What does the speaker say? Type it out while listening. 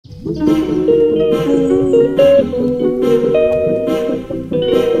Hi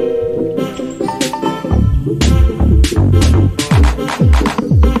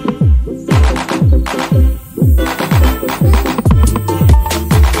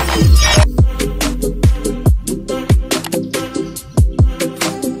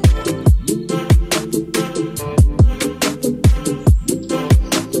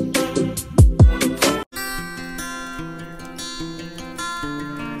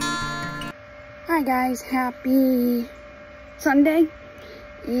guys, happy Sunday,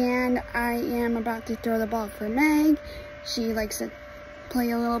 and I am about to throw the ball for Meg. She likes to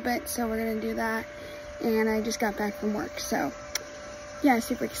play a little bit, so we're gonna do that. And I just got back from work, so yeah,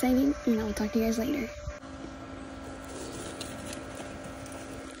 super exciting, and I'll talk to you guys later.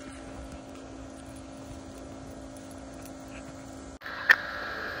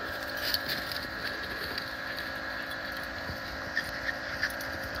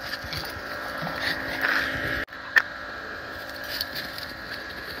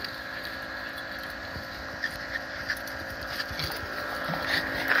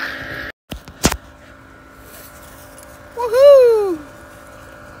 Woohoo!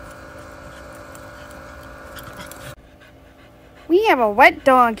 We have a wet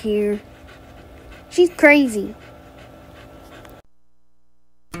dog here. She's crazy.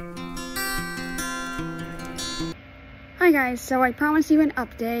 Hi guys, so I promised you an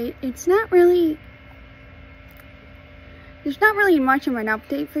update. There's not really much of an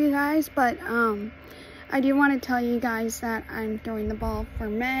update for you guys, but I do want to tell you guys that I'm throwing the ball for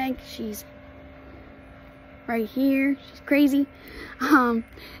Meg. She's right here. She's crazy.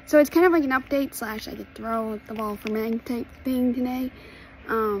 So it's kind of like an update slash I could throw the ball for Meg type thing today.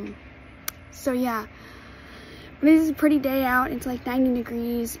 So yeah, this is a pretty day out. It's like 90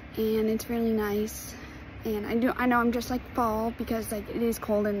 degrees and it's really nice. And I know I'm just like fall because like it is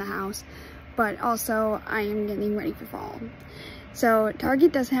cold in the house, but also I am getting ready for fall. So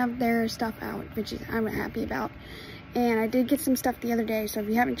Target does have their stuff out, which I'm happy about. And I did get some stuff the other day, so if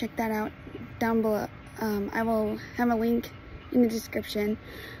you haven't checked that out, down below, I will have a link in the description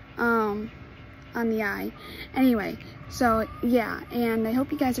on the eye. Anyway, so yeah, and I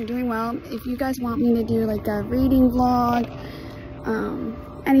hope you guys are doing well. If you guys want me to do like a reading vlog,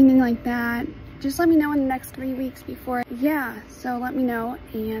 anything like that, just let me know in the next 3 weeks before. Yeah, so let me know,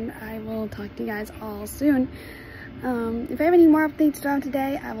 and I will talk to you guys all soon. If I have any more updates throughout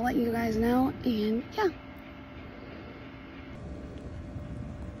today, I will let you guys know, and yeah.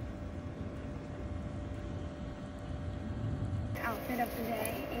 Outfit of the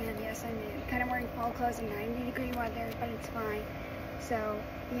day, and yes, I'm kind of wearing fall clothes in 90-degree weather, but it's fine. So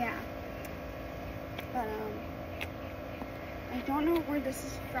yeah, but I don't know where this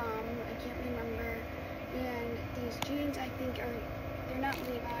is from. I can't remember. And these jeans, I think they're not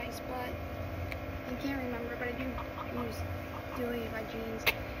Levi's, but I can't remember. But I do Levi jeans.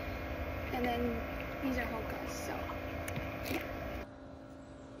 And then these are Hoka's. So yeah.